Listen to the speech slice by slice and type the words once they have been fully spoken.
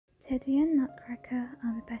Teddy and Nutcracker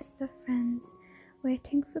are the best of friends,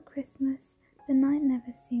 waiting for Christmas. The night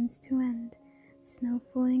never seems to end. Snow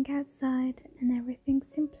falling outside and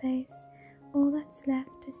everything's in place. All that's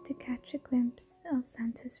left is to catch a glimpse of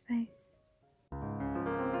Santa's face.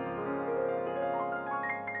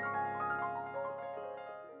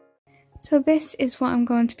 So this is what I'm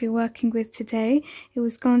going to be working with today. It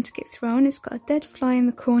was going to get thrown. It's got a dead fly in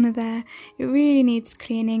the corner there. It really needs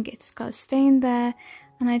cleaning. It's got a stain there.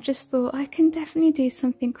 And I just thought I can definitely do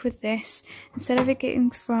something with this. Instead of it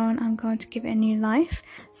getting thrown, I'm going to give it a new life.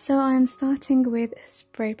 So I'm starting with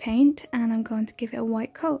spray paint and I'm going to give it a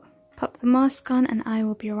white coat. Pop the mask on and I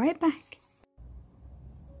will be right back.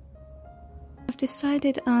 I've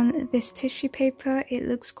decided on this tissue paper. It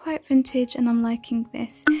looks quite vintage and I'm liking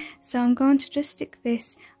this. So I'm going to just stick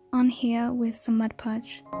this on here with some Mod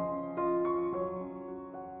Podge.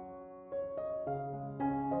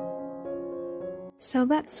 So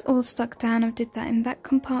that's all stuck down. I did that in that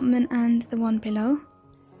compartment and the one below.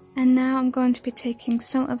 And now I'm going to be taking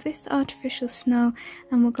some of this artificial snow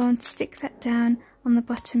and we're going to stick that down on the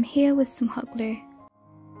bottom here with some hot glue.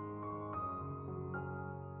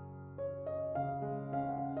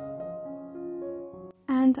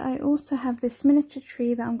 And I also have this miniature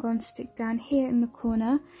tree that I'm going to stick down here in the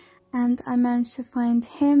corner, and I managed to find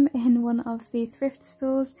him in one of the thrift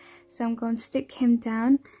stores, so I'm going to stick him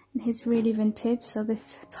down, and he's really vintage, so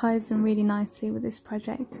this ties in really nicely with this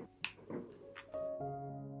project.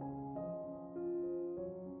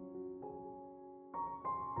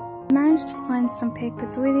 I managed to find some paper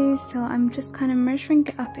doilies, so I'm just kind of measuring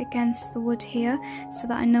it up against the wood here so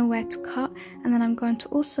that I know where to cut, and then I'm going to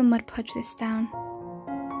also Mod Podge this down.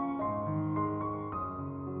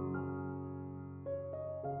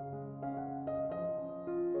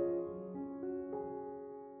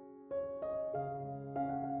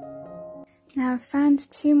 Now I've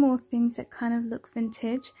found two more things that kind of look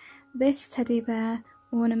vintage. This teddy bear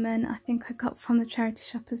ornament I think I got from the charity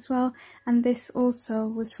shop as well, and this also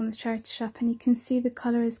was from the charity shop, and you can see the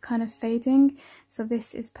colour is kind of fading, so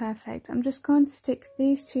this is perfect. I'm just going to stick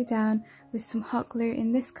these two down with some hot glue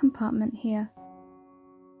in this compartment here.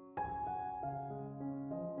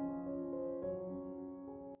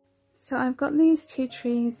 So I've got these two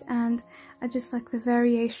trees and I just like the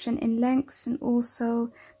variation in lengths and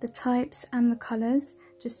also the types and the colours,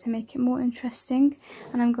 just to make it more interesting.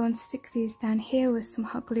 And I'm going to stick these down here with some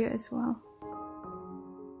hot glue as well.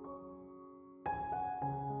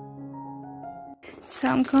 So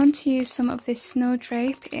I'm going to use some of this snow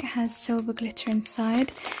drape. It has silver glitter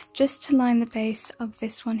inside, just to line the base of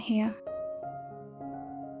this one here.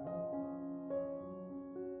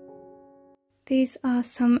 These are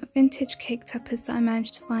some vintage cake toppers that I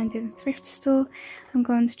managed to find in the thrift store. I'm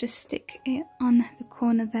going to just stick it on the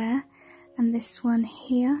corner there, and this one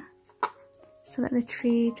here, so that the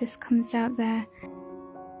tree just comes out there.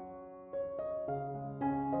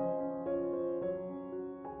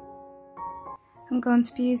 I'm going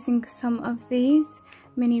to be using some of these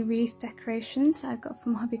mini wreath decorations that I got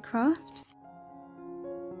from Hobbycraft.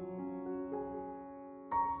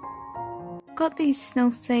 Got these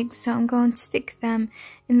snowflakes, so I'm going to stick them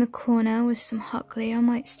in the corner with some hot glue. I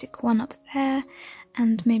might stick one up there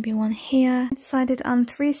and maybe one here. I decided on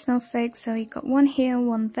 3 snowflakes, so you got one here,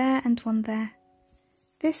 one there and one there.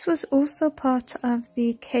 This was also part of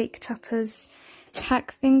the cake toppers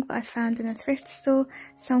pack thing that I found in a thrift store,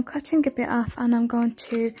 so I'm cutting a bit off and I'm going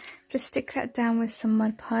to just stick that down with some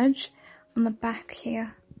Mod Podge on the back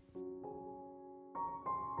here.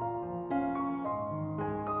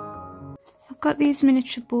 Got these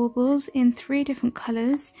miniature baubles in 3 different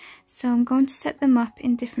colours, so I'm going to set them up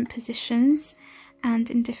in different positions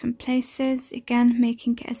and in different places, again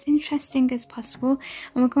making it as interesting as possible,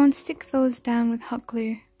 and we're going to stick those down with hot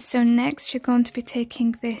glue. So next you're going to be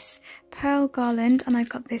taking this pearl garland, and I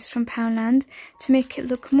got this from Poundland. To make it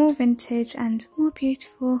look more vintage and more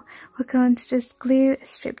beautiful, we're going to just glue a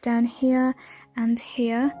strip down here and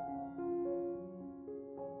here.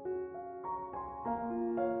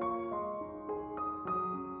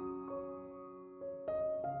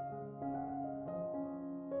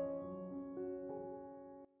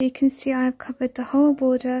 You can see I've covered the whole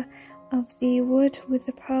border of the wood with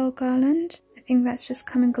the pearl garland. I think that's just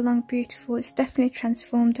coming along beautiful. It's definitely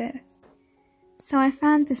transformed it. So I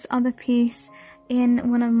found this other piece in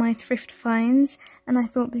one of my thrift finds, and I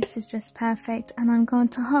thought this is just perfect, and I'm going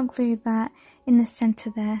to hot glue that in the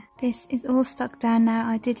centre there. This is all stuck down now.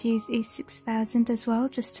 I did use E6000 as well,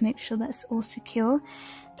 just to make sure that's all secure.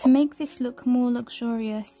 To make this look more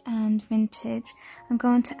luxurious and vintage, I'm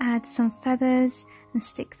going to add some feathers and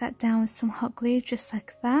stick that down with some hot glue just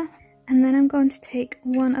like that. And then I'm going to take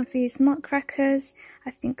one of these nutcrackers,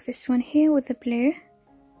 I think this one here with the blue.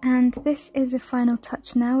 And this is the final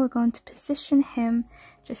touch now. We're going to position him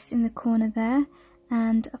just in the corner there.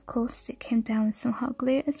 And of course stick him down with some hot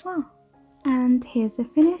glue as well. And here's a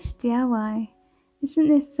finished DIY. Isn't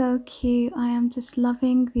this so cute? I am just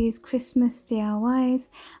loving these Christmas DIYs.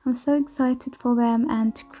 I'm so excited for them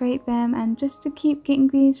and to create them and just to keep getting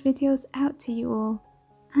these videos out to you all.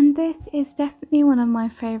 And this is definitely one of my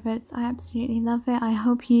favorites. I absolutely love it. I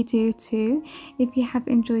hope you do too. If you have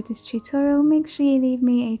enjoyed this tutorial, make sure you leave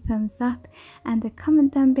me a thumbs up and a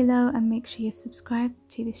comment down below, and make sure you subscribe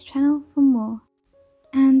to this channel for more.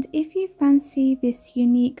 And if you fancy this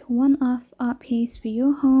unique one-off art piece for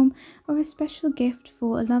your home or a special gift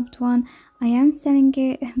for a loved one, I am selling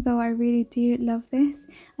it, though I really do love this.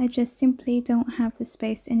 I just simply don't have the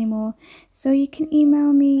space anymore. So you can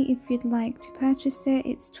email me if you'd like to purchase it.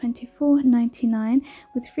 It's $24.99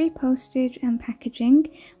 with free postage and packaging.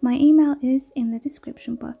 My email is in the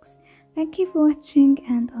description box. Thank you for watching,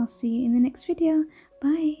 and I'll see you in the next video.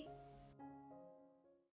 Bye!